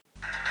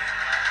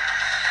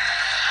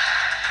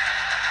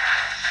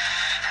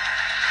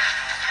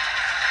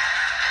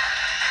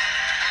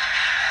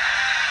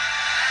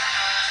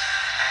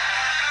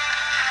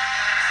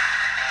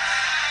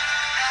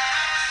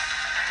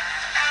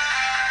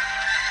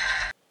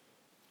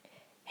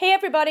Hey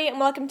everybody, and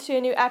welcome to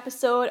a new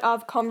episode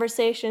of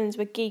Conversations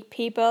with Geek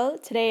People.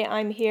 Today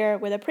I'm here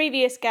with a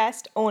previous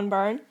guest, Owen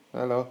Byrne.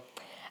 Hello.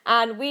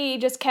 And we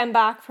just came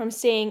back from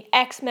seeing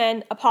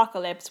X-Men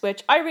Apocalypse,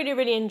 which I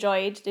really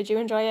enjoyed. Did you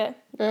enjoy it?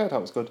 Yeah, that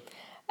was good.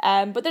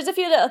 But there's a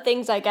few little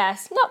things, I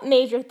guess, not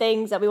major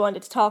things that we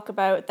wanted to talk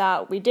about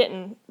that we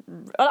didn't.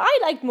 Well, I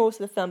liked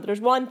most of the film, but there's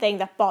one thing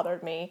that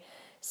bothered me.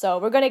 So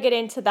we're going to get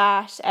into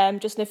that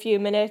just in a few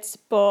minutes.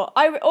 But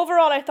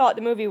overall, I thought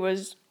the movie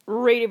was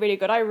really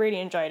good. I really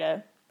enjoyed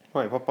it.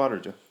 Wait, what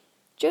bothered you?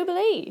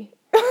 Jubilee.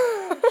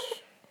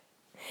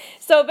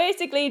 So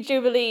basically,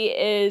 Jubilee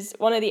is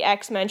one of the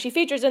X-Men. She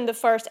features in the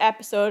first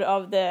episode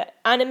of the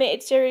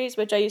animated series,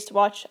 which I used to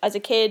watch as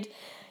a kid.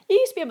 You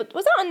used to be able to,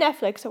 was that on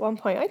Netflix at one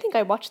point? I think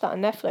I watched that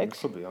on Netflix. It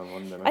could be on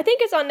one day. I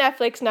think it's on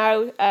Netflix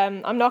now.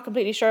 I'm not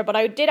completely sure, but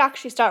I did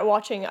actually start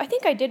watching. I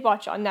think I did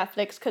watch it on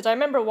Netflix because I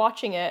remember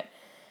watching it.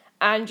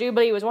 And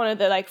Jubilee was one of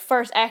the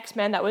first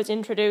X-Men that was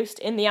introduced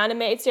in the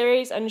animated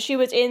series, and she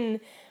was in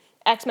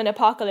X-Men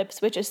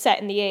Apocalypse, which is set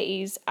in the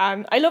 80s.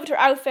 And I loved her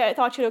outfit. I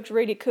thought she looked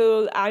really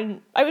cool, and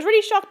I was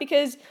really shocked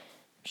because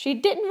she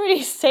didn't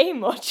really say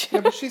much.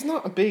 Yeah, but she's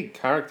not a big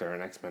character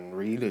in X-Men,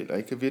 really.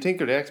 Like, if you think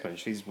of the X-Men,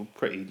 she's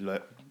pretty low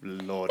down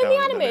In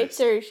the animated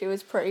series, she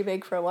was pretty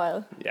big for a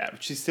while. Yeah,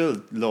 but she's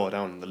still low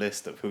down on the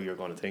list of who you're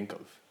going to think of.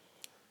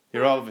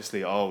 You're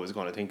obviously always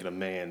going to think of the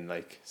main,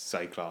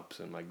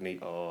 Cyclops and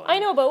Magneto. I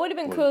know, but it would have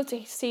been cool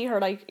to see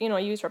her,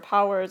 use her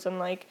powers and,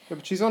 Yeah,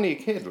 but she's only a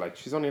kid,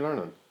 she's only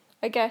learning.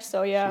 I guess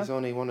so, yeah. She's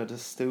only one of the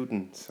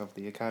students of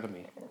the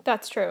academy.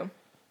 That's true.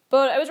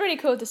 But it was really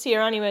cool to see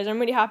her anyways. I'm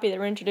really happy that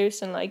we're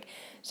introducing,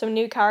 some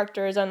new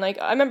characters. And,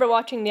 I remember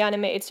watching the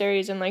animated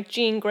series and,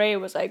 Jean Grey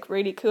was,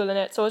 really cool in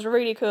it. So it was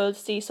really cool to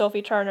see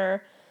Sophie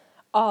Turner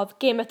of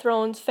Game of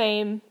Thrones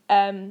fame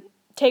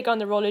take on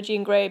the role of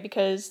Jean Grey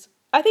because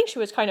I think she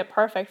was kind of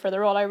perfect for the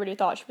role. I really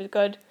thought she was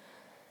good.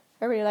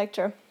 I really liked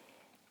her.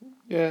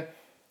 Yeah.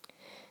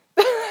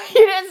 You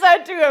didn't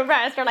sound too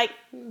impressed. You're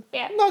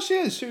yeah. No, she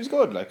is. She was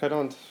good.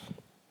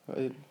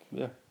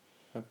 Yeah.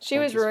 She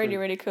was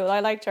really cool.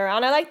 I liked her.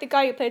 And I liked the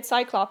guy who played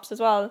Cyclops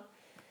as well.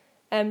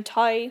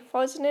 Ty,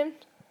 what was his name?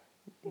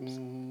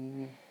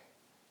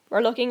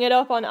 We're looking it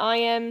up on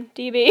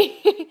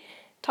IMDb.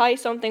 Ty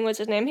something was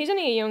his name. He's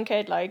only a young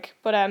kid,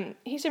 but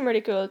he seemed really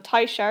cool.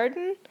 Ty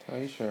Sheridan.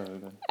 Ty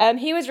Sheridan.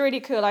 He was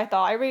really cool, I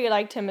thought. I really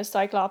liked him as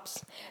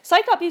Cyclops.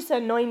 Cyclops used to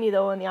annoy me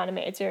though in the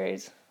animated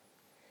series.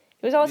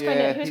 He was always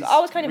kind of a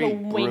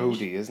whinge.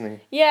 Broody, isn't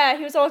he? Yeah,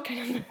 he was always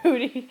kind of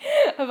moody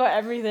about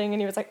everything,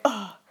 and he was like,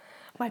 "Oh,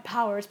 my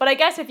powers." But I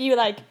guess if you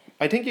I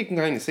think you can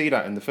kind of see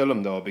that in the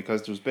film though,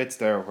 because there's bits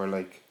there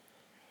where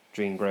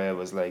Jean Grey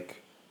was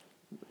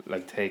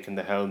taking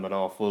the helmet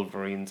off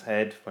Wolverine's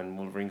head when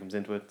Wolverine comes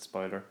into it.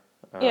 Spoiler.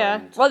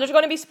 Yeah. Well, there's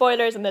going to be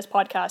spoilers in this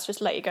podcast, just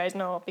to let you guys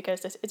know,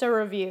 because it's a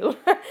review.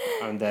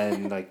 And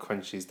then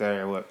when she's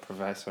there with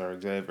Professor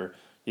Xavier,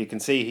 you can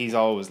see he's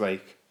always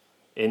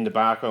in the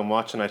background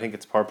watching. I think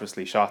it's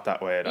purposely shot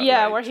that way.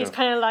 Where he's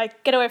kind of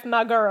get away from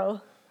my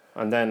girl.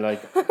 And then I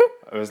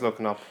was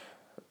looking up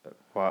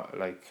what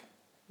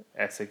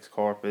Essex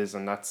Corp is,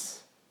 and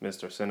that's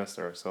Mr.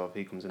 Sinister. So if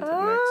he comes into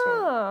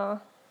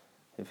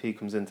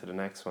the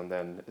next one,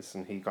 then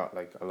isn't he got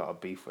a lot of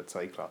beef with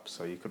Cyclops?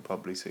 So you could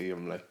probably see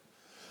him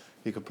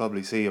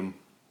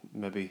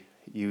maybe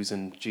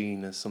using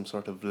Jean as some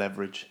sort of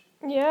leverage.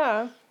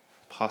 Yeah.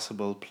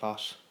 Possible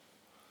plot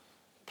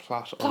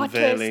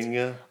unveiling. Twist.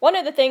 Yeah. One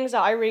of the things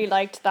that I really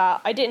liked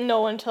that I didn't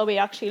know until we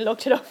actually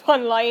looked it up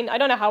online. I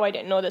don't know how I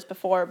didn't know this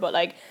before, but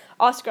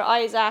Oscar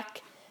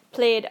Isaac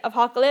played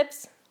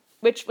Apocalypse,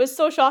 which was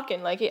so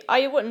shocking.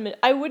 I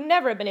would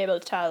never have been able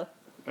to tell.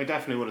 I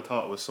definitely would have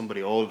thought it was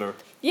somebody older.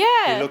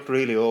 Yeah. He looked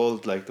really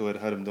old, the way they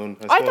had him done.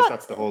 I suppose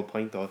that's the whole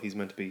point, though. He's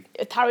meant to be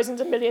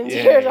thousands of millions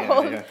years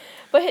old. Yeah.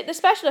 But the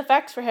special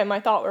effects for him, I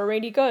thought, were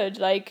really good.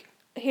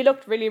 He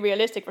looked really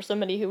realistic for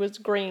somebody who was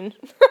green.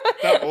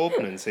 That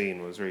opening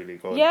scene was really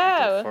good.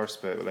 Yeah. The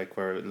first bit,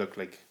 where it looked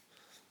like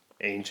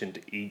ancient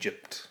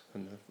Egypt.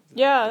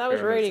 That was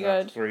really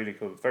good. That was really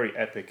cool. Very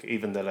epic.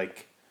 Even the,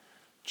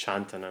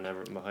 chanting and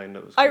everything behind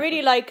it was I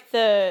really like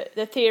the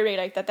theory,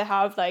 that they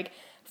have,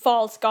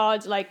 false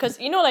gods, because,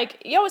 you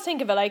always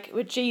think of it,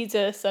 with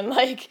Jesus and,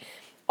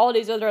 all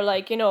these other,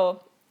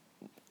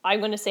 I'm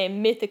going to say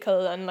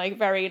mythical and,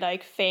 very,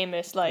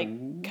 famous,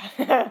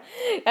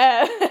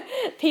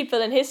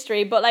 people in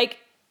history. But,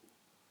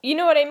 you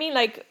know what I mean?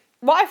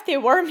 What if they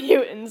were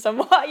mutants? And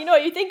what,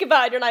 you think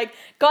about it, you're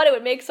God, it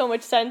would make so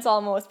much sense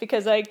almost.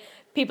 Because,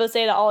 people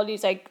say that all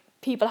these,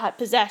 people had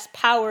possessed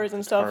powers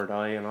and stuff. Third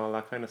eye and all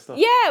that kind of stuff.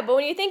 Yeah, but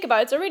when you think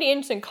about it, it's a really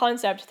interesting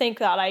concept to think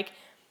that,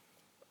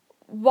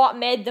 what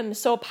made them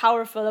so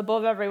powerful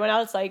above everyone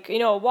else?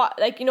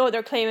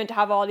 They're claiming to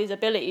have all these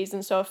abilities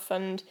and stuff,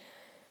 and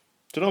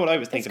do you know what I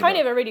was thinking? It's kind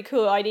of a really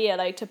cool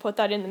idea, to put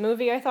that in the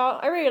movie. I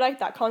thought I really liked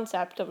that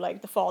concept of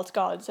the false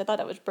gods. I thought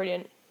that was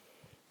brilliant.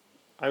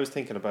 I was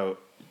thinking about,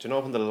 do you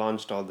know when they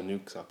launched all the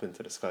nukes up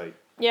into the sky?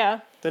 Yeah.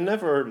 They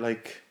never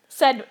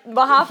said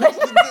what happened.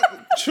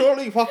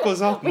 Surely what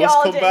goes up We must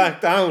all come did.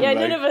 back down. Yeah,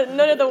 like,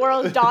 none of the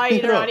world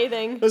died or No.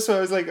 anything. That's what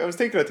I was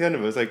thinking at the end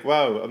of it. I was like,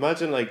 wow,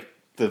 imagine like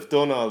they've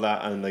done all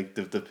that and like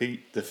they've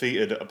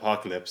defeated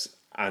Apocalypse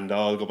and they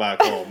all go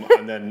back home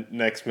and then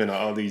next minute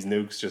all these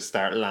nukes just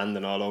start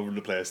landing all over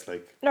the place. Like,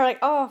 And they're like,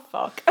 oh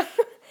fuck.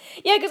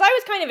 Yeah, because I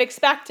was kind of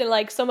expecting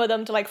like some of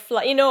them to like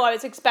fly. You know, I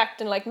was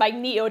expecting like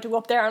Magneto to go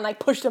up there and like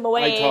push them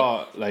away. I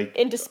thought like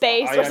into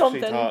space or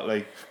something. I actually thought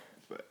like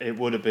it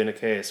would have been a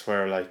case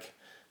where like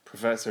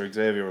Professor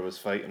Xavier was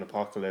fighting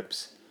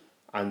Apocalypse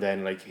and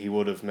then like he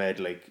would have made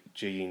like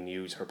Jean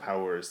use her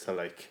powers to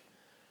like,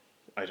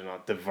 I don't know,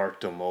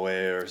 divert them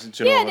away or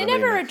do you know what they I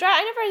never mean? Like,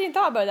 I never even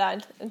thought about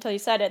that until you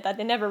said it, that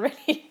they never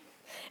really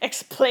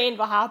explained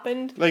what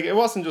happened. like it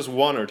wasn't just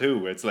one or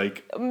two, it's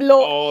like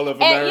Lo- all of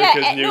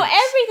America's nukes. No,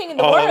 everything in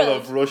the all world.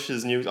 of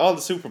Russia's nukes, all the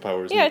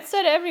superpowers. Yeah, nukes. it's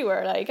said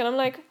everywhere, like, and I'm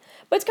like,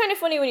 but it's kind of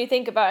funny when you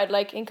think about it,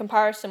 like, in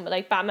comparison with,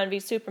 like, Batman v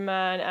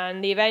Superman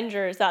and the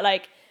Avengers, that,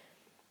 like,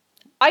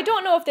 I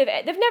don't know if they've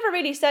never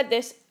really said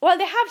this, well,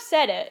 they have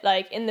said it,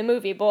 like, in the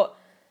movie, but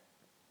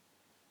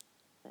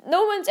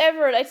no one's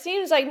ever, it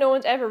seems like no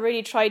one's ever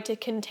really tried to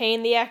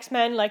contain the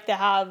X-Men like they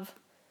have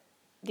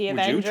the Would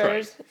you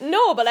Avengers.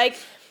 No, but, like,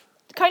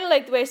 kind of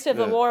like the way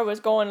Civil Yeah. War was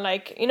going,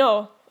 like, you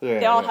know, Yeah,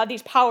 they all yeah. had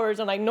these powers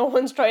and like no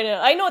one's trying to,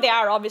 I know they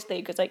are obviously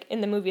because like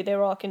in the movie they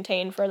were all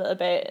contained for a little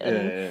bit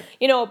and Yeah.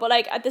 you know, but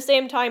like at the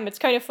same time it's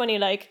kind of funny,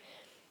 like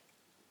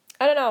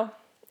I don't know,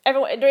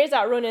 everyone, there is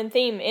that running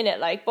theme in it,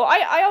 like, but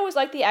I always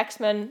like the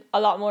X-Men a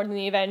lot more than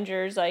the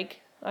Avengers.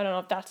 Like, I don't know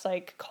if that's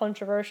like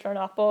controversial or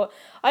not, but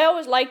I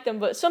always like them.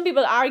 But some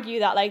people argue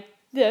that like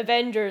the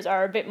Avengers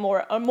are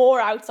more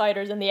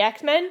outsiders than the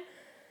X-Men.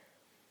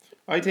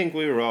 I think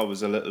we were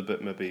always a little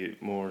bit maybe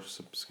more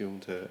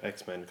subsumed to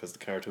X-Men because the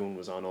cartoon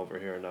was on over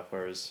here and that,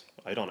 whereas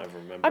I don't ever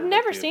remember. I've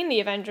never like, seen the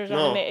Avengers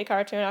No. animated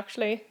cartoon,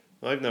 actually.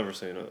 I've never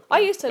seen it. I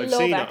used to I've love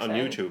seen X-Men.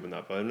 it on YouTube and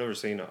that, but I've never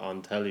seen it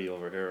on telly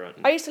over here. And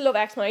I used to love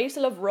X-Men. I used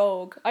to love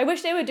Rogue. I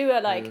wish they would do a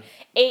like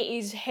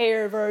 80s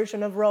hair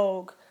version of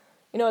Rogue.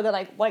 You know, the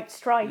like white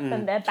stripe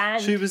and the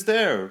band. she was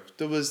there.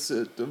 There was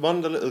one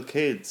of the little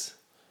kids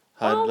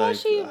had Oh, was like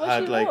she a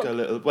Rogue?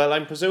 little. Well,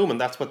 I'm presuming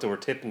that's what they were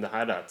tipping the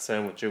hat at,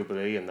 same with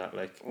Jubilee and that.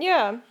 Like,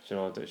 Yeah. you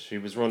know, that she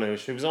was running.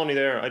 She was only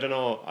there. I don't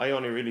know. I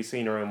only really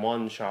seen her in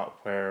one shot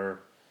where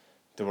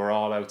they were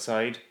all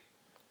outside.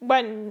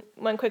 When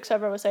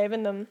Quicksilver was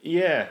saving them.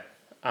 Yeah,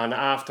 and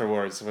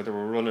afterwards, when they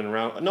were running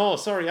around. No,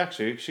 sorry,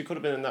 actually, she could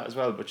have been in that as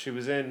well. But she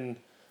was in.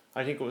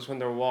 I think it was when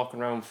they were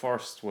walking around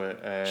first with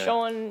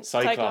Showing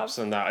Cyclops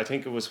and that. I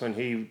think it was when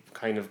he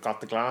kind of got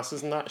the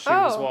glasses and that. She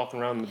was Oh.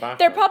 walking around in the back.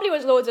 There probably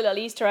was loads of little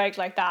Easter eggs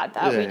like that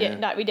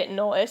Yeah. we didn't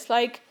notice,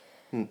 like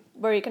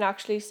where you can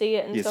actually see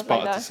it and You stuff spot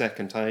like it the that.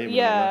 second time and all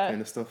Yeah. that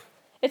kind of stuff.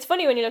 It's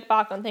funny when you look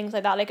back on things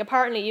like that. Like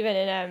apparently even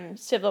in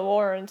Civil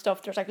War and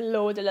stuff, there's like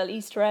loads of little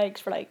Easter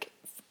eggs for like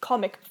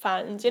comic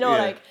fans, you know,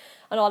 Yeah. like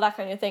and all that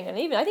kind of thing. And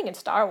even I think in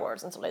Star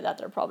Wars and stuff like that,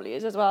 there probably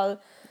is as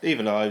well.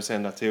 Even though I was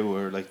saying that too,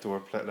 where like they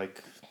were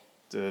like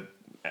the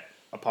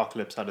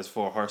Apocalypse had his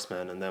 4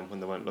 horsemen, and then when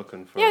they went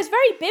looking for Yeah, it's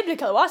very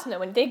biblical, wasn't it?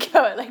 When you think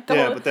about it, like the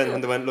yeah, whole, but then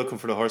when they went looking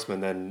for the horsemen,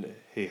 then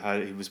he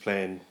was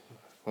playing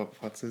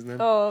what's his name?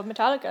 oh,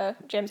 Metallica,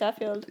 James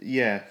Hetfield,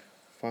 Yeah,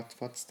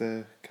 what's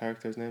the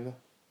character's name though?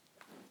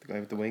 The guy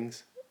with the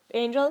wings.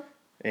 Angel.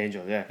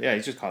 Angel, yeah,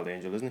 he's just called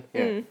Angel, isn't he?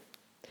 Yeah,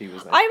 he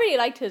was like I really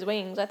liked his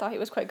wings. I thought he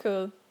was quite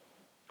cool.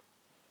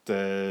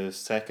 the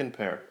second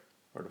pair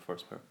or the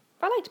first pair.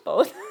 I liked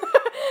both,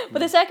 but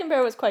the second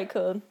pair was quite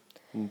cool.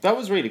 That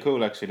was really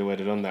cool, actually, the way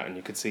they done that, and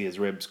you could see his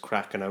ribs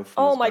cracking out.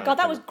 From Oh his my back god,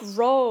 that and- was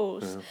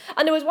gross.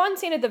 And there was one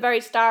scene at the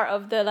very start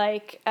of the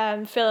like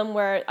film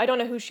where I don't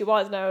know who she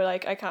was now.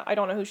 Like I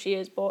don't know who she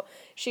is, but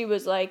she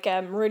was like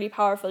really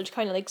powerful. She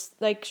kind of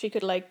like she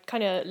could like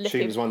kind of lift.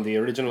 She was one of the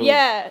original.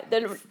 Yeah,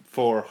 the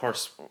 4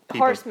 people.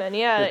 horsemen.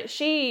 Yeah,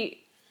 she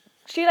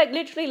like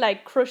literally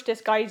like crushed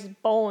this guy's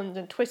bones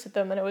and twisted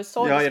them, and it was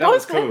so Yeah, that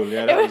was disgusting. cool.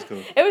 Yeah, that was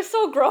cool. It was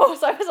so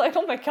gross. I was like,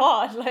 oh my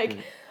god, like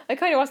I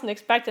kind of wasn't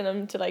expecting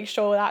him to like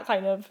show that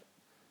kind of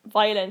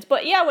violence.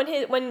 But yeah,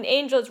 when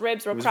Angel's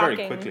ribs were It was cracking,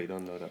 very quickly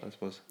done, though, that, I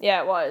suppose.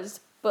 yeah, it was.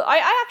 But I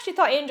actually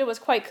thought Angel was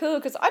quite cool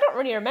because I don't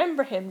really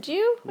remember him. Do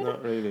you?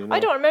 Not really, no. I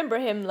don't remember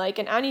him like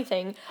in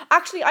anything.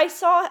 Actually, I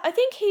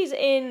think he's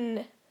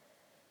in.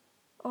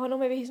 Oh no,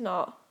 maybe he's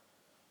not.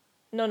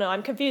 No,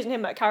 I'm confusing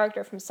him with a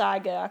character from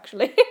Saga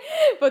actually.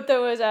 But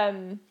there's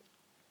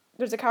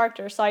a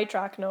character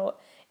sidetrack note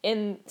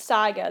in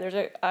Saga. There's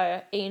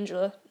a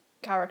Angel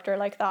character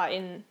like that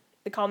in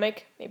the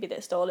comic. Maybe they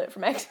stole it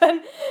from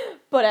X-Men.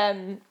 But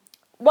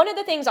one of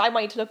the things I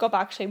might look up,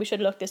 actually, we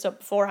should look this up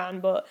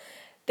beforehand, but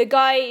the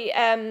guy,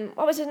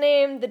 what was his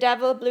name? The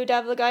Blue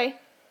Devil guy?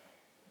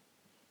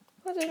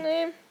 What's his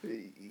name?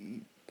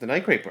 The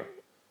Night Creeper.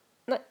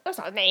 No, that's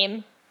not his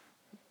name.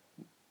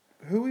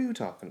 Who are you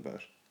talking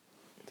about?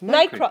 The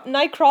Nightcrawler,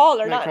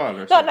 Nightcrawler,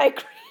 not sorry. Night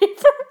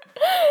Creeper.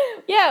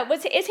 Yeah,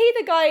 is he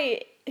the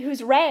guy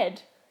who's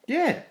red?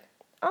 Yeah,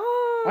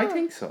 Oh. I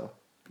think so.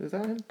 Is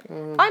that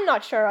him? I'm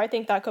not sure. I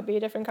think that could be a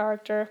different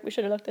character. We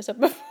should have looked this up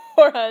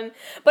beforehand.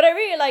 But I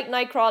really like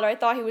Nightcrawler. I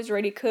thought he was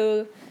really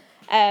cool.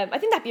 I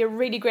think that'd be a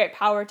really great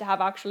power to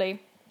have,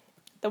 actually.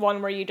 The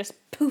one where you just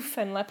poof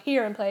and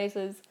appear in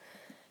places.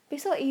 Be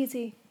so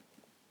easy.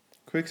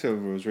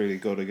 Quicksilver was really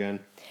good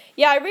again.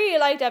 Yeah, I really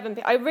liked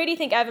I really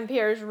think Evan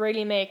Peters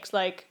really makes,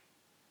 like...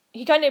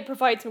 He kind of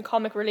provides some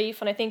comic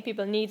relief, and I think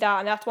people need that,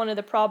 and that's one of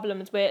the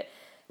problems with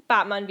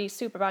Batman v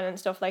Superman and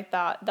stuff like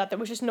that there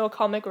was just no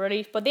comic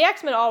relief. But the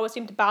X-Men always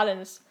seem to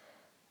balance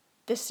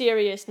the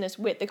seriousness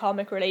with the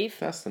comic relief.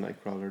 That's the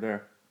Nightcrawler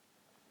there.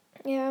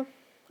 Yeah,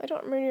 I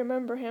don't really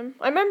remember him.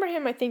 I remember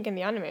him, I think, in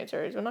the animated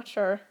series. I'm not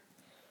sure.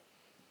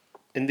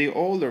 In the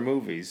older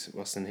movies,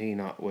 wasn't he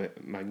not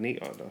with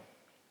Magneto, though?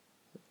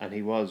 And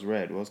he was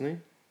red,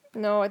 wasn't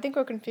No, I think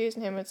we're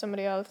confusing him with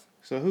somebody else.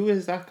 he? So who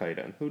is that guy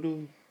then?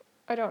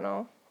 I don't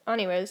know.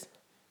 Anyways,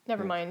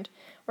 never mind.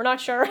 We're not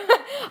sure.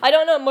 I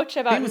don't know much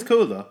about... He was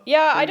cool, though.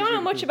 Yeah, I don't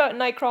know much about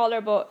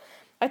Nightcrawler, but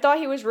I thought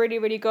he was really,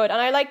 really good. And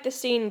I liked the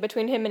scene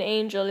between him and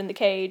Angel in the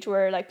cage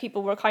where, like,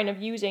 people were kind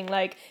of using,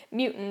 like,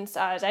 mutants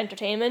as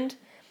entertainment.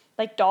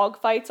 Like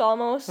dog fights,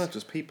 almost. Not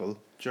just people.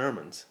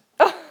 Germans.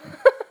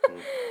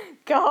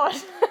 God.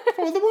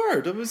 Oh, the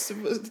word. It was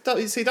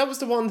you see, that was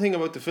the one thing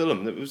about the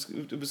film. It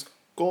was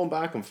going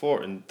back and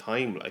forth in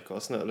time, like,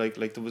 wasn't it?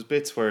 Like there was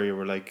bits where you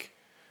were like,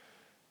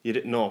 you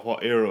didn't know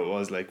what era it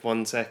was. Like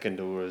 1 second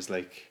it was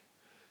like,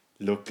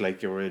 looked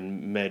like you were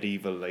in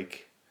medieval,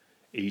 like,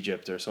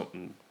 Egypt or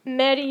something.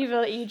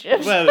 Medieval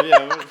Egypt. Well,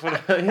 yeah,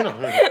 but, you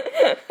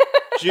know,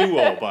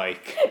 duo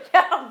bike.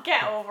 Oh,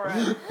 get over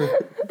it.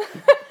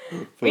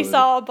 We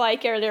saw a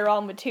bike earlier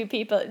on with two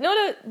people.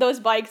 No,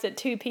 those bikes at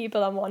two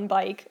people on one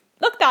bike.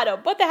 Look that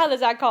up. What the hell is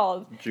that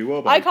called?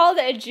 Duo bike. I called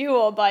it a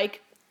duo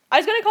bike. I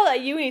was going to call it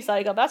a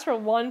unicycle. That's for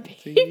one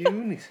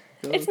people.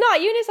 It's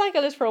not.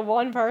 Unicycle is for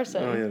one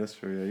person. Oh, yeah, that's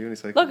true. Yeah,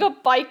 unicycle. Look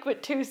up bike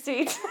with two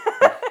seats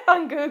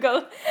on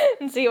Google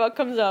and see what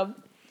comes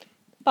up.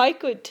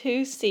 Bike with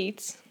two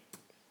seats.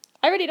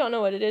 I really don't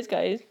know what it is,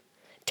 guys.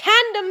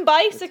 Tandem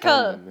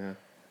bicycle. Tandem, yeah.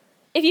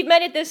 If you've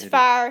made it this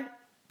far,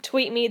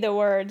 tweet me the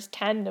words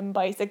tandem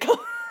bicycle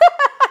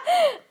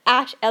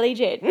at Ellie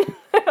Jaden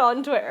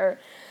on Twitter.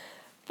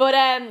 But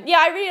yeah,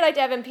 I really liked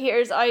Evan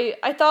Peters.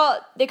 I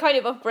thought they kind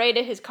of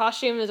upgraded his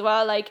costume as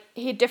well. Like,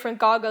 he had different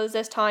goggles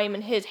this time,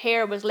 and his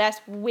hair was less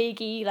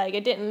wiggy. Like,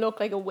 it didn't look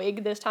like a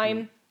wig this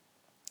time.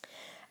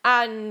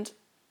 And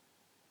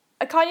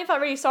I kind of felt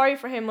really sorry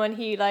for him when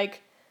he,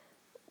 like,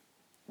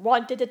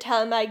 wanted to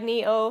tell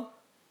Magneto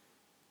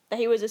that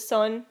he was his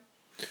son.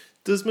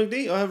 Does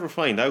Magneto ever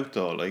find out,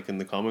 though, like, in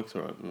the comics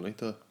or anything like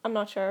that? I'm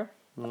not sure.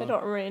 I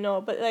don't really know.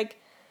 But, like...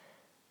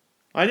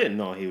 I didn't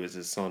know he was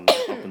his son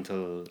up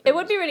until... It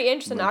would be really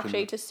interesting,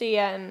 actually, to see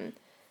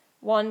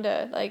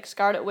Wanda, like,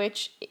 Scarlet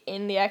Witch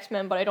in the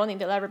X-Men, but I don't think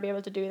they'll ever be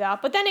able to do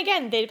that. But then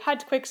again, they've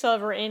had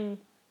Quicksilver in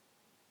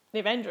the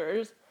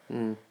Avengers.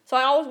 So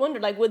I always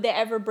wondered, like, would they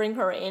ever bring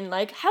her in?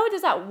 Like, how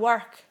does that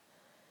work?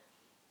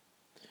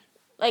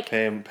 Like,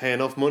 pay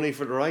enough money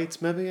for the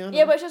rights, maybe?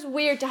 Yeah, but it's just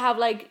weird to have,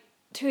 like,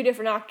 two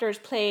different actors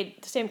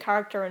played the same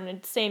character in the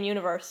same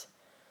universe.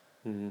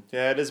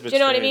 Yeah, it is a bit Do you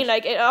know strange. what I mean?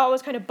 Like, it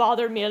always kind of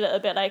bothered me a little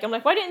bit. Like, I'm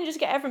like, why didn't you just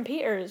get Evan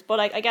Peters? But,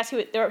 like, I guess he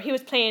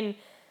was playing...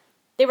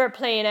 They were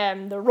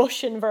playing the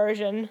Russian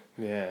version.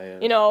 Yeah.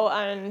 You know,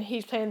 and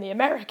he's playing the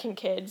American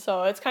kid.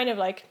 So it's kind of,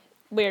 like,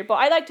 weird. But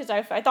I liked his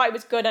outfit. I thought it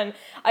was good. And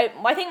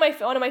I think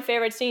one of my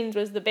favourite scenes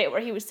was the bit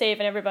where he was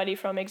saving everybody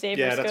from Xavier's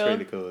Yeah, school. that's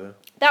really cool, yeah.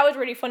 That was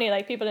really funny.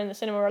 Like, people in the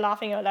cinema were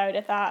laughing out loud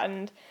at that.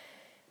 And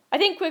I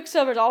think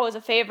Quicksilver's always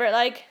a favourite,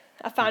 like,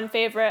 a fan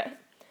favourite.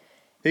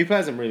 He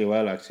plays him really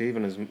well, actually,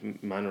 even his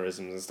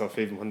mannerisms and stuff,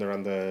 even when they're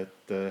on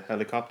the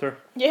helicopter.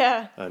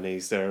 Yeah. And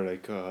he's there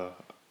like,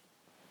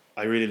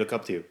 I really look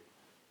up to you.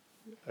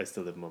 I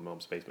still live in my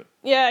mom's basement.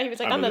 Yeah, he was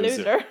like, I'm the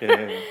loser.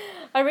 Yeah.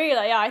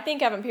 I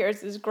think Evan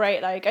Peters is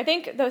great. Like, I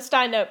think the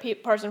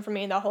standout person for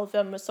me in that whole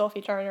film was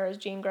Sophie Turner as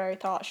Jean Grey. I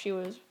thought she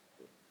was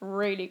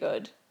really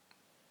good.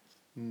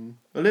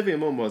 Olivia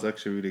Munn was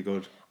actually really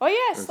good. Oh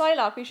yeah,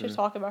 Psylocke. We should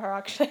talk about her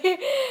actually.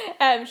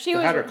 She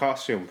had her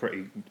costume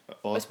pretty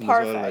awesome. Was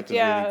perfect. As well. Like,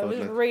 Yeah, really it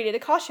was good, really. The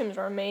costumes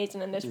were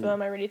amazing in this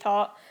film. I really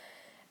thought.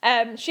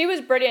 She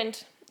was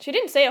brilliant. She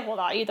didn't say a whole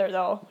lot either,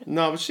 though.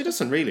 No, but she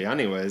doesn't really.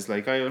 Anyways, I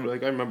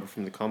remember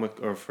from the comic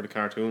or for the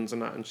cartoons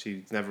and that, and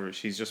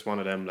she's just one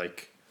of them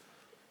like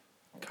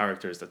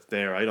characters that's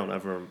there. I don't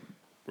ever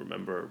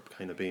remember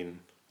kind of being.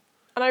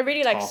 And I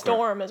really liked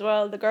Storm as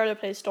well. The girl who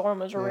plays Storm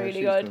was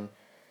really good. Cool.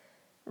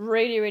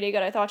 Really, really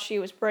good. I thought she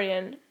was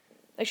brilliant.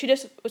 Like, she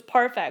just was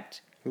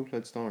perfect. Who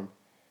played Storm?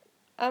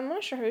 I'm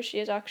not sure who she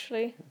is,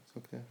 actually.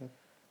 That's okay.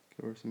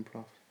 Give her some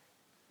props.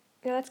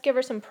 Yeah, let's give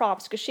her some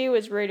props, because she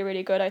was really,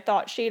 really good. I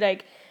thought she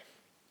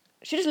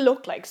just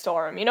looked like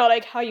Storm. You know,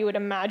 like how you would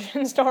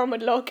imagine Storm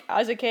would look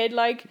as a kid.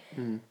 Like,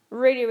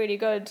 really, really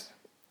good.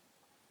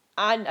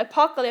 And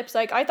Apocalypse,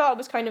 like, I thought it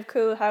was kind of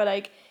cool how,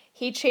 like,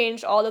 he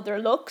changed all of their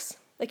looks.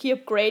 Like, he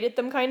upgraded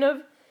them, kind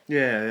of.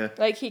 Yeah.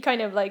 Like, he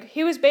kind of, like,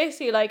 he was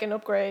basically like an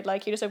upgrade.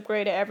 Like, he just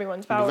upgraded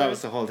everyone's powers. But that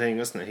was the whole thing,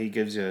 wasn't it? He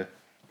gives you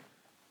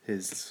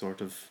his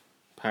sort of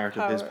part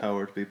of his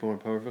power to be more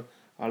powerful.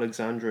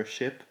 Alexandra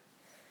Shipp.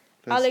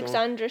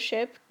 Alexandra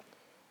Shipp.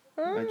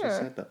 I just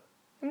said that.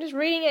 I'm just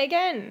reading it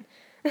again.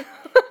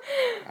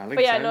 Alexandra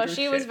But yeah, no,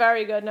 she Shipp. was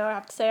very good. No, I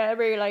have to say, I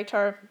really liked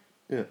her.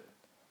 Yeah.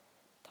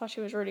 Thought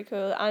she was really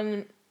cool,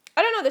 and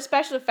I don't know, the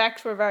special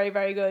effects were very,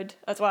 very good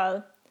as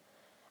well.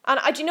 And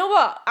do you know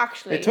what?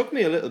 Actually, It took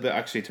me a little bit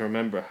actually to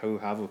remember who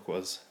Havok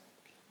was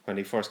when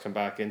he first came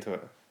back into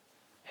it.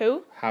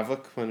 Who?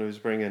 Havok, when he was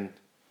bringing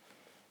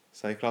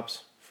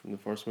Cyclops from the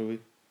first movie.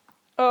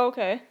 Oh,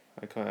 okay.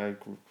 I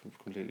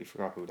completely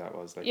forgot who that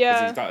was. Like,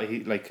 Yeah.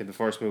 Cause like in the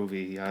first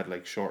movie he had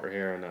like shorter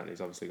hair and that, and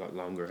he's obviously got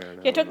longer hair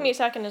now. Yeah, it took me a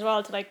second as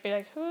well to like be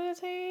like, who is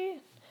he?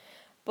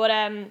 But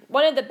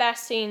one of the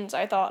best scenes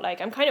I thought, like,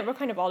 we're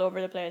kind of all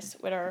over the place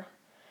with our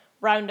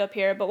roundup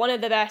here, but one of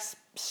the best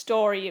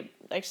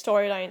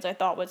storylines I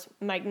thought was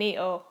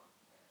Magneto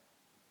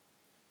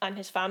and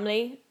his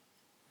family.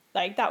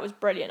 Like, that was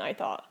brilliant, I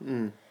thought.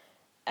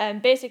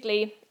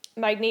 Basically,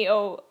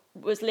 Magneto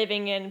was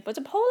living in, was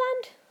it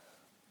Poland?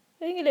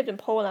 I think he lived in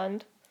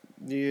Poland.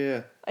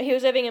 Yeah. He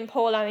was living in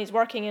Poland. He's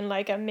working in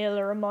like a mill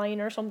or a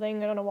mine or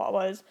something. I don't know what it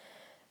was.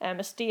 A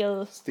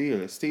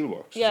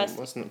Steelworks. Yes.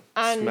 Wasn't it?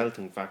 And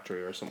Smelting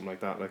factory or something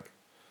like that. Like.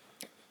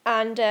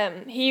 And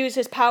he used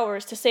his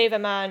powers to save a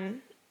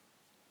man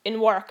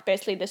in work.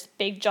 Basically, this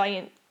big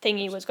giant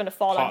thingy was going to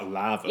fall Pot on. of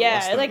lava. Yeah,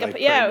 Wasn't like it?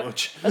 it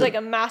Much. was like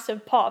a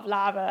massive pot of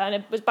lava, and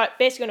it was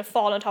basically going to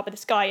fall on top of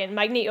this guy. And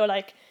Magneto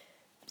like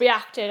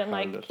reacted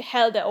and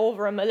held it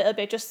over him a little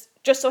bit,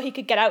 just so he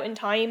could get out in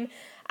time.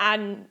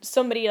 And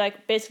somebody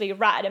like basically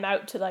ratted him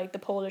out to like the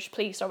Polish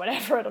police or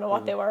whatever. I don't know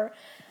what they were,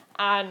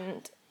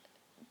 and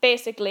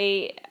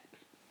basically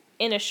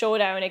in a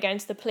showdown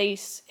against the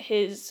police,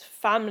 his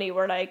family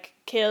were like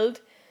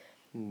killed.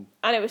 And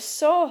it was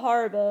so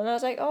horrible, and I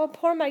was like, oh,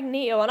 poor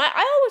Magneto. And I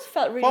always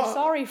felt really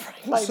sorry for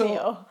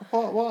Magneto. So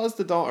what was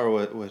the daughter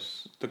with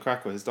the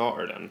crack with his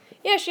daughter then?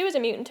 Yeah, she was a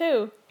mutant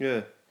too.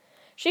 Yeah.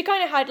 She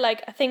kind of had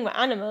like a thing with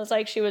animals,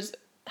 like she was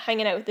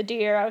hanging out with the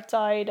deer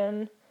outside,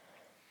 and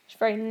she's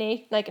very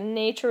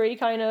naturey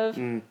kind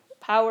of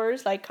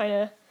powers, like kind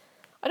of,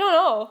 I don't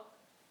know.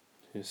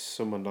 He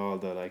summoned all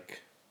the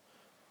like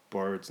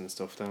birds and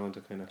stuff down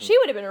to kind of. She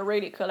would have been a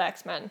really cool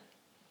X-Men.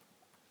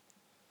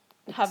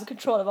 Have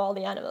control of all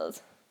the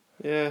animals.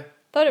 Yeah.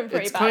 That would have been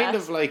pretty It's badass. kind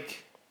of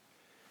like,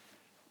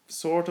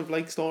 sort of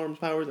like Storm's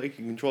powers. Like, you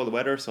can control the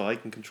weather, so I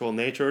can control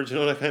nature. Do you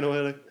know that kind of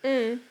way?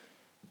 Like.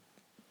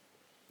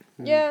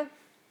 Yeah,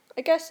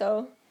 I guess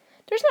so.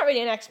 There's not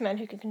really an X-Men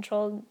who can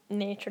control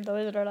nature, though,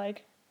 is there?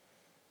 Like,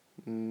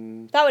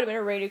 that would have been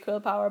a really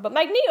cool power. But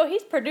Magneto,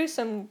 he's produced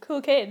some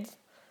cool kids.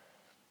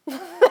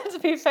 To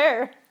be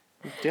fair.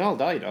 They all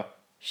died, though.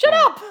 Shut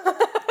up!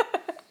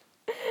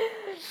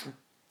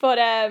 But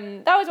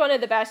that was one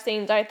of the best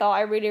things, I thought.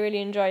 I really,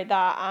 really enjoyed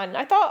that. And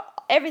I thought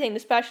everything, the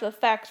special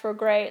effects were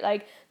great.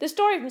 Like, the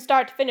story from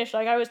start to finish,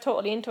 like, I was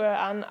totally into it.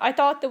 And I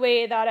thought the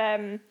way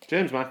that...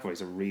 James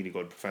McAvoy's a really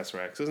good Professor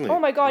X, isn't he? Oh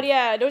my god,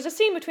 yeah. There was a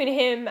scene between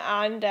him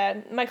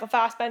and Michael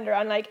Fassbender,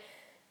 and, like,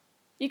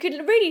 you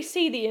could really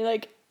see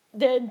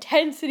the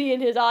intensity in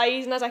his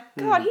eyes, and I was like,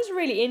 God, he's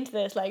really into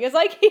this. Like, it's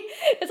like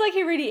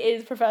he really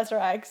is Professor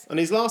X. And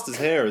he's lost his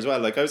hair as well.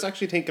 Like, I was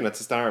actually thinking at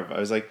the start, I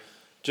was like,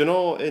 do you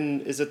know,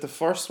 is it the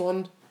first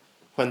one,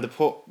 when they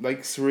put,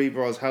 like,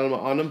 Cerebro's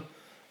helmet on him,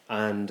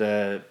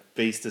 and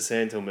Beast is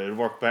saying to him, it'd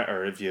work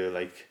better if you,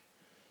 like,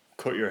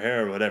 cut your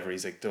hair or whatever.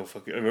 He's like, don't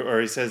fuck it. Or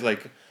he says,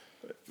 like,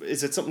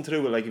 is it something to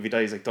do with, like, if he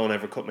dies, he's like, don't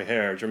ever cut my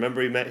hair. Do you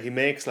remember he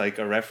makes, like,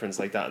 a reference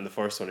like that in the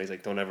first one? He's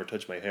like, don't ever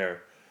touch my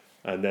hair.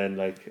 And then,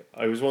 like,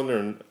 I was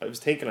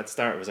thinking at the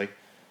start, it was like,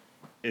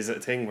 is it a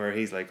thing where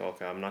he's like,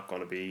 okay, I'm not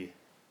going to be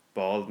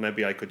bald.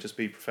 Maybe I could just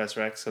be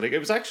Professor X. So, like, it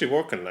was actually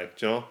working, like,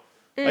 do you know?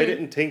 I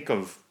didn't think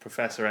of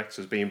Professor X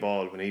as being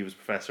bald when he was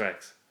Professor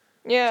X.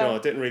 Yeah. Do you know,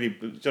 it didn't really...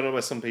 Do you know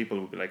where some people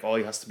would be like, oh,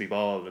 he has to be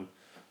bald.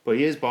 But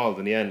he is bald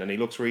in the end, and he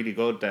looks really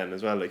good then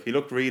as well. Like, he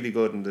looked really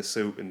good in the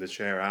suit in the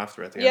chair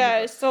after at the end. Yeah,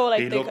 it's so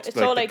like... He looked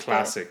like the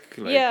classic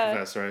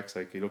Professor X.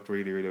 Like, he looked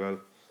really, really well.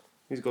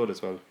 He's good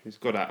as well. He's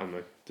good at him.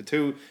 Like, the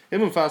two...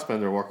 Him and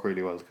Fassbender work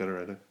really well together,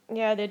 I think.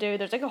 Yeah, they do.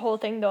 There's, like, a whole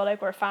thing, though,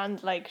 like, where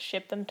fans, like,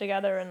 ship them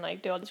together and,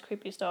 like, do all this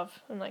creepy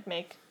stuff and, like,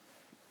 make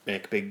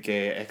big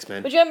gay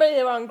X-Men. But you remember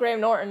they were on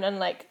Graham Norton and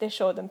like they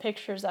showed them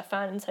pictures that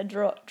fans had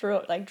drew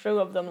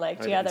of them like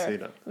together. I didn't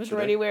see that. It was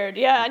really weird.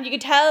 Yeah, and you could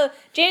tell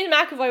James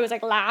McAvoy was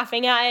like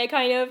laughing at it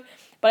kind of,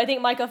 but I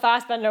think Michael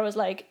Fassbender was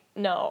like,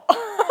 no.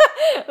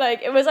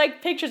 Like it was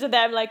like pictures of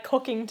them like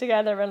cooking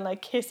together and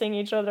like kissing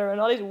each other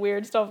and all these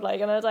weird stuff like,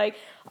 and I was like,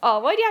 oh,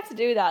 why do you have to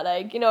do that?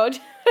 Like, you know,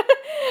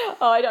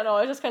 oh, I don't know.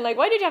 I was just kind of like,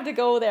 why did you have to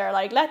go there?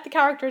 Like, let the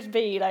characters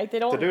be. Like, they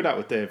don't. They do that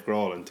with Dave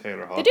Grohl and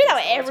Taylor Hawkins. They do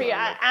that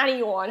with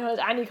anyone who has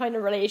any kind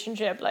of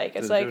relationship. Like,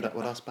 it's like. Do that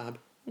with us, Bab?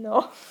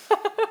 No,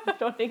 I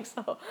don't think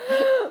so.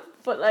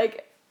 But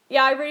like,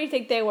 yeah, I really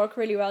think they work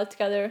really well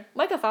together.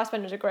 Michael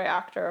Fassbender's a great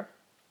actor.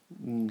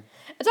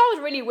 It's always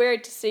really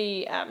weird to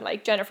see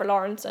like Jennifer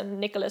Lawrence and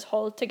Nicholas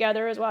Hoult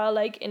together as well,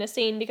 like in a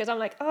scene, because I'm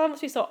like, oh, it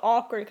must be so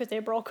awkward because they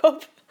broke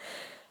up.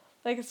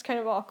 Like, it's kind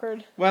of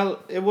awkward.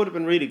 Well, it would have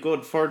been really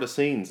good for the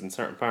scenes in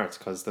certain parts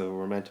because they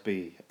were meant to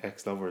be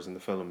ex-lovers in the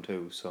film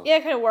too. So Yeah,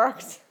 it kind of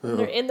works.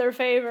 They're in their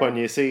favour. when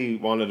you see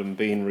one of them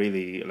being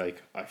really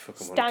like, I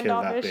fucking want to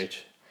kill that Standoffish.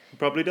 bitch, he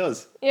probably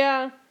does.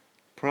 Yeah.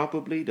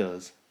 Probably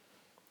does.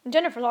 And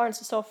Jennifer Lawrence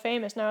is so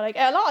famous now. Like,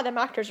 a lot of them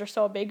actors are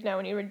so big now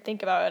when you really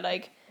think about it.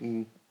 Like,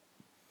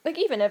 like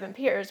even Evan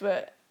Peters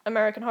with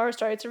American Horror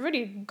Story, it's a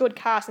really good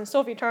cast. And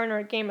Sophie Turner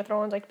at Game of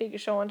Thrones, like,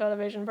 biggest show on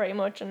television pretty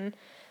much. And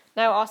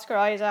now Oscar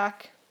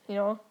Isaac, you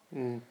know.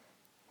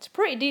 It's a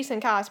pretty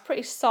decent cast,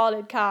 pretty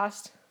solid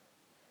cast.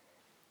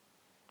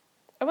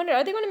 I wonder,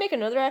 are they going to make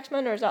another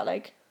X-Men, or is that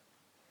like...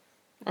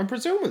 I'm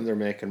presuming they're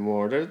making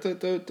more.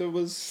 There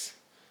was...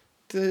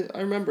 I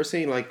remember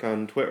seeing like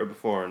on Twitter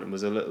before, and it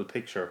was a little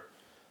picture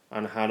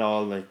and it had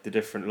all like the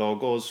different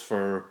logos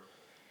for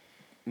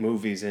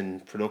movies in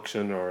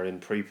production or in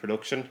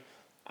pre-production.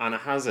 And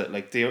it has it,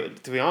 like, to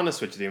be honest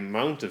with you, the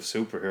amount of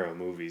superhero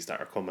movies that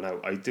are coming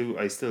out,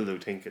 I still do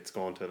think it's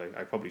going to, like,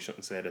 I probably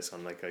shouldn't say this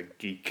on, like, a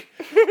geek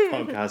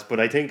podcast, but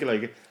I think,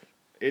 like,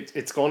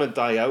 it's going to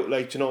die out,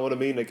 like, do you know what I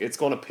mean? Like, it's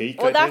going to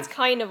peak, Well, that's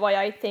kind of why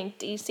I think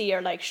DC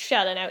are, like,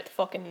 shelling out the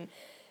fucking,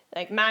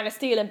 like, Man of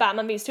Steel and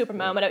Batman v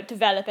Superman without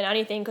developing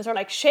anything, because they're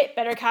like, shit,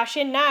 better cash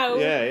in now.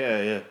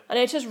 Yeah. And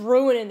it's just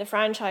ruining the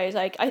franchise.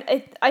 Like,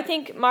 I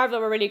think Marvel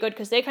were really good,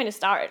 because they kind of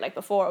started, like,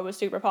 before it was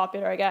super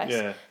popular, I guess.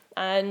 Yeah.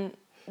 And...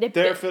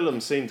 Their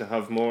films seem to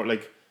have more,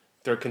 like,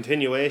 their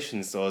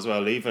continuations though as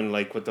well, even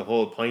like with the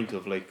whole point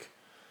of, like,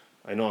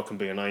 I know it can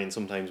be annoying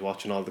sometimes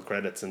watching all the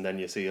credits and then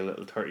you see a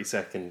little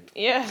 30-second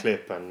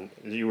clip, and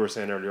you were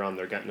saying earlier on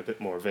they're getting a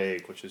bit more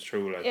vague, which is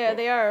true, like, yeah,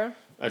 they are.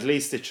 At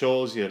least it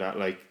shows you that,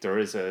 like, there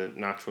is a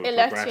natural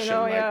progression, progression, you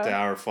know, like they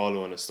are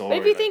following a story.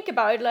 But if you like, think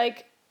about it,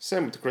 like,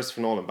 same with the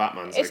Christopher Nolan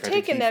Batman's, it's like,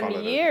 taken them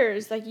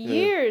years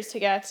to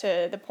get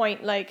to the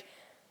point, like,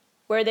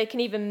 where they can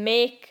even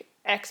make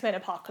X-Men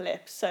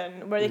Apocalypse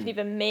and where they can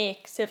even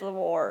make Civil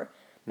War.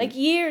 Like,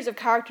 years of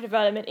character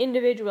development,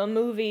 individual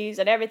movies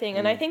and everything.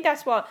 And I think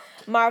that's what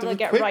Marvel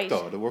get right.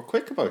 Though, they were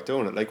quick about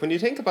doing it. Like, when you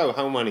think about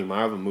how many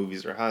Marvel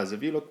movies there has,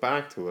 if you look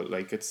back to it,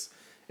 like,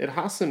 it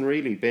hasn't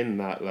really been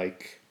that,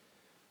 like,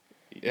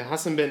 it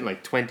hasn't been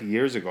like 20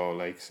 years ago,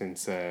 like,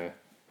 since the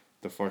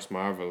first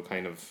Marvel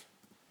kind of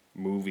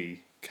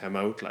movie came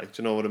out. Like,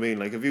 do you know what I mean?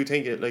 Like, if you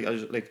think it,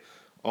 like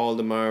all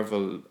the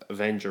Marvel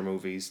Avenger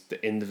movies,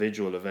 the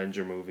individual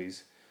Avenger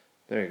movies,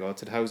 there you go,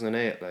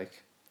 2008,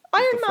 like.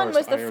 Iron Man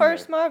was the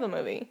first Marvel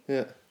movie.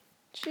 Yeah.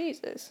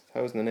 Jesus.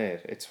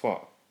 2008. It's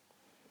what?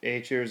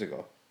 8 years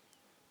ago.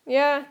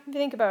 Yeah, if you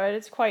think about it,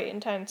 it's quite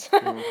intense.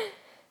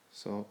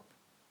 So,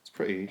 it's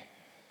pretty...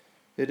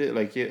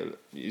 Like,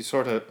 you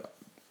sort of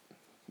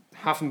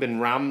haven't been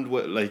rammed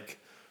with, like,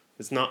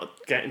 it's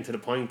not getting to the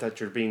point that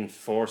you're being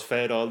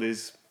force-fed all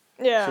these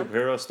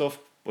superhero stuff,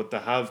 but they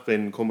have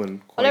been coming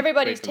quite. Well,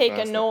 everybody's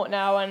taking note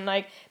now, and,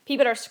 like,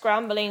 people are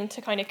scrambling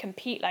to kind of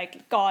compete.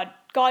 Like, God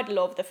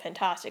love the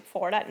Fantastic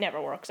Four. That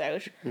never works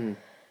out. You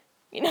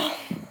know?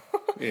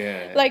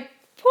 Yeah. Like,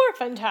 poor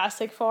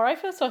Fantastic Four. I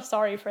feel so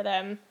sorry for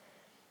them.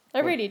 I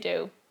really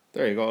do.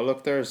 There you go.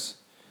 Look, there's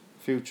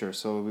future.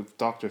 So we've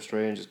Doctor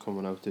Strange is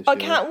coming out this year. I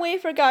can't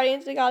wait for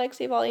Guardians of the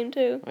Galaxy Volume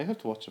 2. I have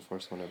to watch the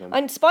first one of them.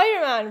 And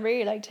Spider-Man,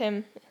 really liked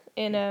him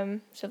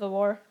in Civil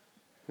War.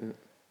 Yeah.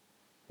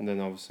 And then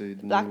obviously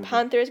Black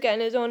Panther's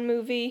getting his own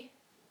movie.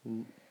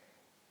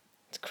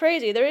 It's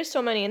crazy. There is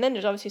so many. And then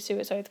there's obviously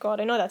Suicide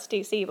Squad. I know that's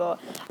DC, but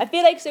I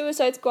feel like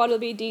Suicide Squad will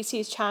be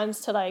DC's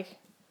chance to, like,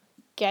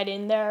 get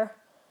in there.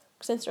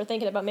 Since they're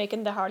thinking about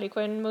making the Harley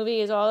Quinn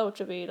movie as well, which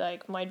would be,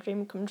 like, my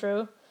dream come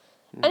true.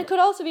 And it could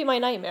also be my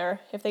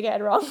nightmare if they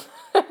get it wrong.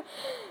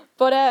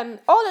 But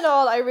all in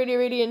all, I really,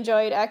 really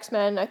enjoyed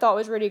X-Men. I thought it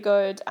was really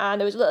good.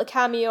 And there was a little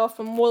cameo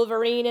from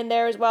Wolverine in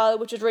there as well,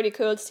 which was really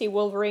cool to see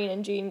Wolverine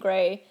and Jean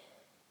Grey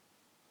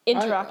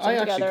interacting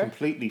together. I actually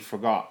completely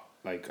forgot,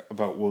 like,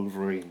 about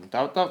Wolverine.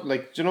 That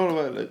like, do you know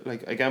what,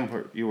 like again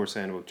what you were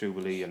saying about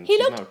Jubilee, and he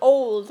looked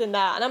old in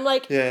that, and I'm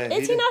like,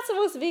 is he not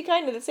supposed to be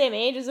kind of the same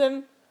age as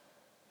him?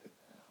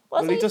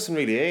 Well, he doesn't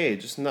really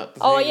age. It's not the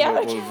thing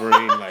about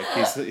Wolverine. Like,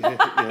 he's, you know.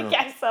 I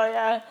guess so,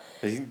 yeah.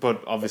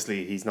 But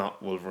obviously he's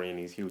not Wolverine.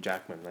 He's Hugh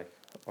Jackman, like,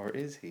 or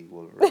is he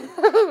Wolverine?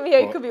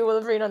 He could be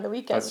Wolverine on the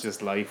weekend. That's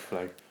just life,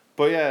 like.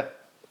 But yeah,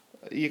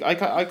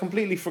 I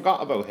completely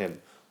forgot about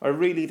him. I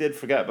really did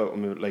forget about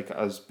him, like,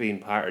 as being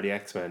part of the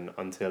X-Men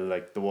until,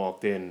 like, they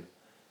walked in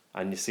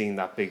and you seen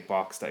that big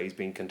box that he's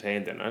been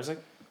contained in. I was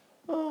like,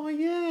 oh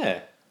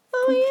yeah.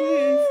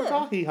 Completely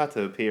forgot he had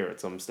to appear at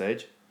some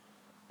stage.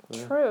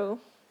 True.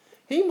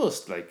 He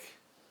must get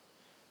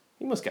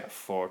a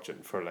fortune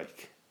for,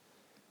 like,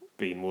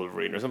 being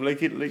Wolverine or something.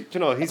 Like, you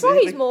know, he's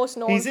most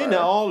known he's for. In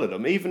all of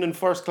them, even in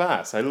First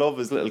Class. I love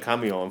his little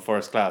cameo in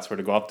First Class where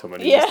they go up to him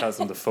and he just tells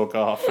them to fuck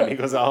off and he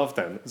goes off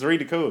then. It's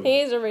really cool.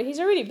 He's a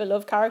really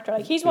beloved character.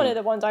 Like, he's one of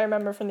the ones I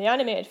remember from the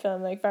animated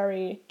film, like,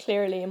 very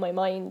clearly in my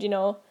mind, you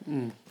know.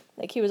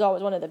 Like, he was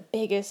always one of the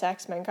biggest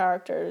X-Men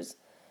characters.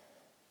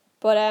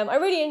 But I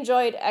really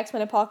enjoyed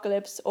X-Men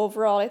Apocalypse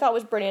overall. I thought it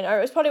was brilliant.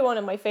 It was probably one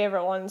of my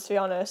favourite ones, to be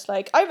honest.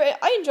 Like,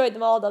 I enjoyed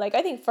them all, though. Like,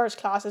 I think First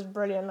Class is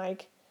brilliant.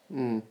 Like,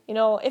 you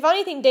know, if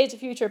anything, Days of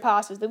Future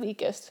Past is the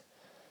weakest.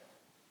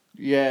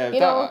 Yeah,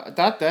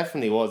 that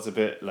definitely was a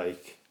bit,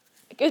 like...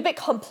 It was a bit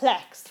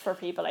complex for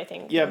people, I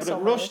think. Yeah, but it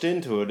rushed really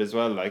into it as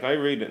well. Like, I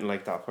really didn't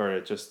like that where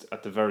it just,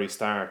 at the very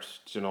start,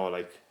 you know,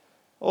 like,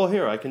 oh,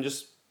 here, I can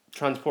just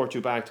transport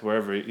you back to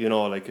wherever, you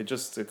know, like,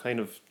 it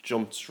kind of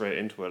jumped straight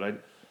into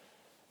it.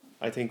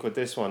 I think with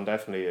this one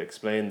definitely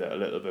explained it a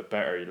little bit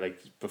better. Like,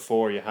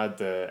 before you had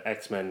the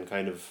X-Men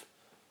kind of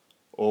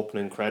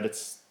opening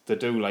credits to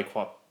do like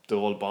what the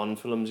old Bond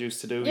films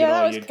used to do.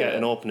 Yeah, you know, you'd get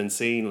an opening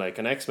scene, like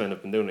an X-Men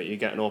have been doing it, you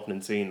get an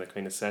opening scene that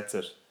kind of sets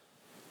it.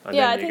 And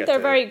yeah, I think they're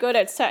very good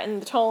at setting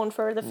the tone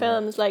for the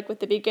films, like with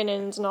the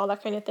beginnings and all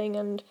that kind of thing.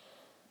 And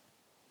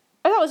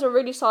I thought it was a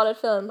really solid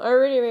film. I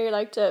really, really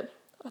liked it.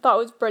 I thought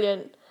it was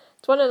brilliant.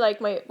 It's one of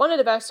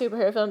the best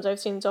superhero films I've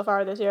seen so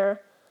far this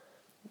year.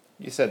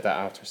 You said that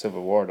after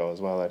Civil War, though,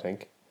 as well, I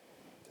think.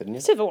 Didn't you?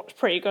 Civil War's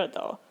pretty good,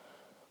 though.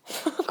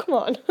 Come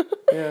on.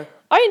 Yeah.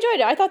 I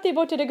enjoyed it. I thought they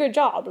both did a good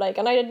job. Like,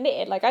 and I admit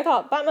it. Like, I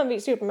thought Batman v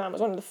Superman was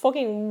one of the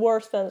fucking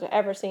worst films I've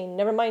ever seen.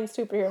 Never mind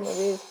superhero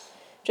movies.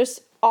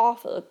 Just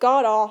awful.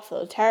 God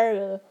awful.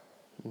 Terrible.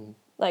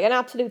 Like, an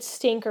absolute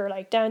stinker.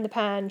 Like, down the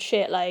pan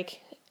shit.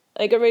 Like,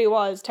 it really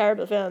was.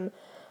 Terrible film.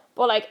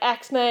 But, like,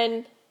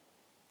 X-Men...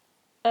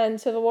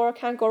 and Civil War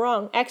can't go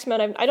wrong.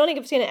 X-Men, I don't think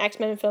I've seen an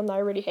X-Men film that I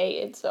really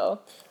hated, so...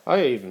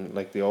 I even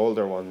like the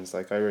older ones,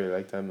 like I really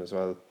like them as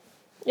well.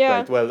 Yeah.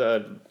 Like, well,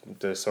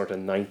 the sort of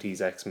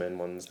 90s X-Men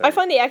ones. I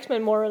find the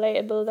X-Men more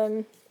relatable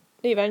than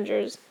the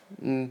Avengers.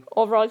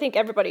 Overall, I think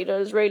everybody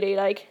does, really.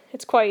 Like,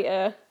 it's quite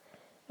an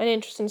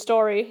interesting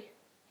story.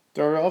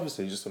 They're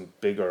obviously just some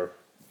bigger...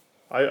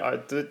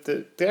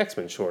 The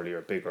X-Men surely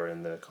are bigger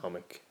in the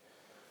comic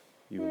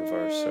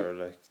universe or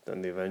like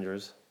than the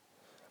Avengers.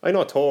 I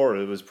know Thor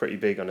was pretty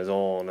big on his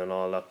own and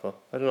all that, but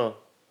I don't know.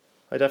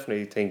 I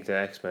definitely think the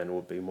X-Men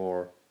would be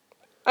more...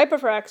 I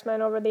prefer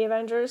X-Men over the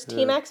Avengers. Yeah.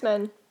 Team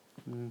X-Men.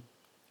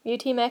 You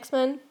Team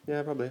X-Men?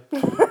 Yeah, probably.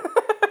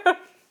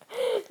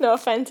 No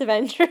offense,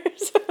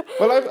 Avengers.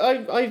 Well,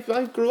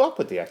 I grew up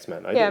with the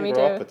X-Men. I didn't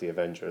grow up with the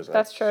Avengers.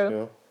 That's true. You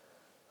know?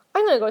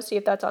 I'm going to go see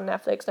if that's on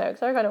Netflix now,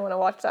 because I kind of want to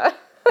watch that.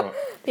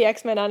 The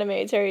X-Men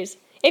animated series.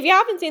 If you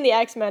haven't seen the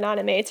X-Men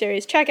animated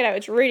series, check it out.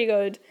 It's really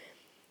good.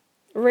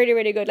 Really,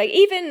 really good. Like,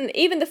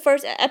 even the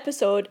first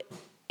episode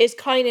is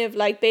kind of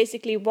like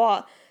basically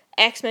what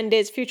X-Men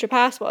Days Future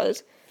Past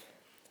was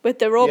with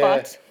the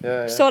robots.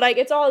 Yeah. So like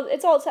it's all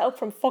set up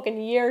from fucking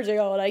years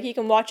ago. Like, you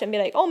can watch it and be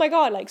like, oh my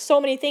god, like so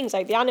many things.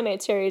 Like, the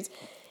animated series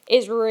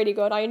is really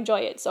good. I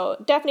enjoy it. So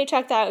definitely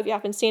check that out if you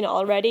haven't seen it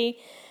already.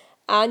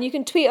 And you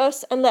can tweet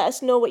us and let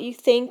us know what you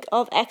think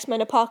of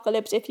X-Men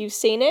Apocalypse if you've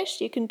seen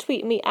it. You can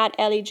tweet me at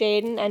Ellie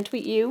Jaden and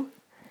tweet you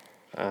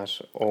at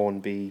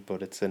Owen B,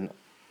 but it's an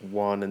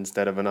 1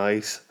 instead of an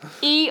ice.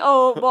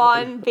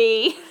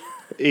 EO1B.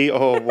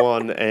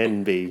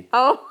 EO1NB.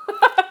 Oh.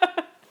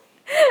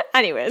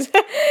 Anyways,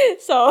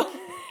 so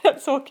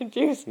that's so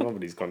confusing.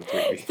 Nobody's going to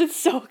tweet me. It's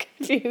so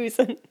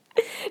confusing.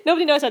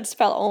 Nobody knows how to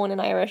spell Owen in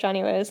Irish,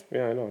 anyways.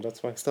 Yeah, I know.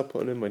 That's why I stopped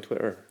putting in my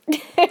Twitter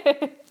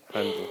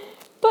handle.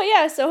 But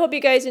yeah, so I hope you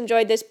guys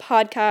enjoyed this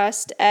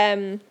podcast.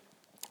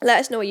 Let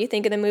us know what you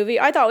think of the movie.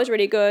 I thought it was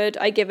really good.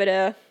 I give it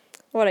a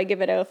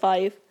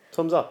 5.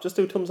 Thumbs up. Just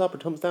do thumbs up or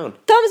thumbs down.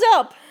 Thumbs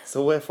up! It's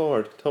the way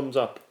forward. Thumbs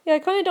up. Yeah, I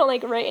kind of don't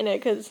like rating it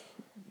because...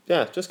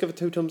 Yeah, just give it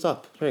 2 thumbs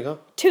up. There you go.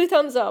 2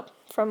 thumbs up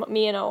from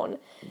me and Owen.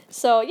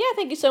 So yeah,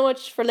 thank you so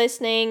much for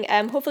listening.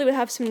 Hopefully we'll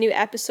have some new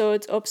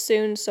episodes up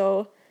soon,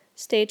 so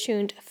stay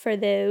tuned for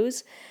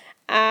those.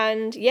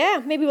 And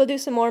yeah, maybe we'll do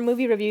some more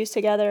movie reviews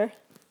together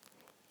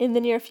in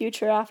the near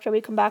future after we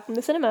come back from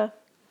the cinema.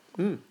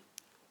 Do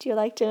you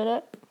like doing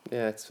it?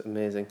 Yeah, it's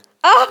amazing.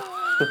 Oh!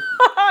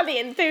 The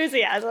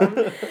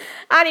enthusiasm.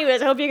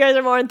 Anyways, I hope you guys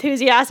are more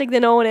enthusiastic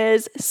than Owen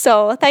is.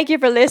 So thank you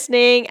for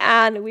listening,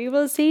 and we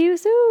will see you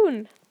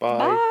soon. Bye.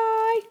 Bye.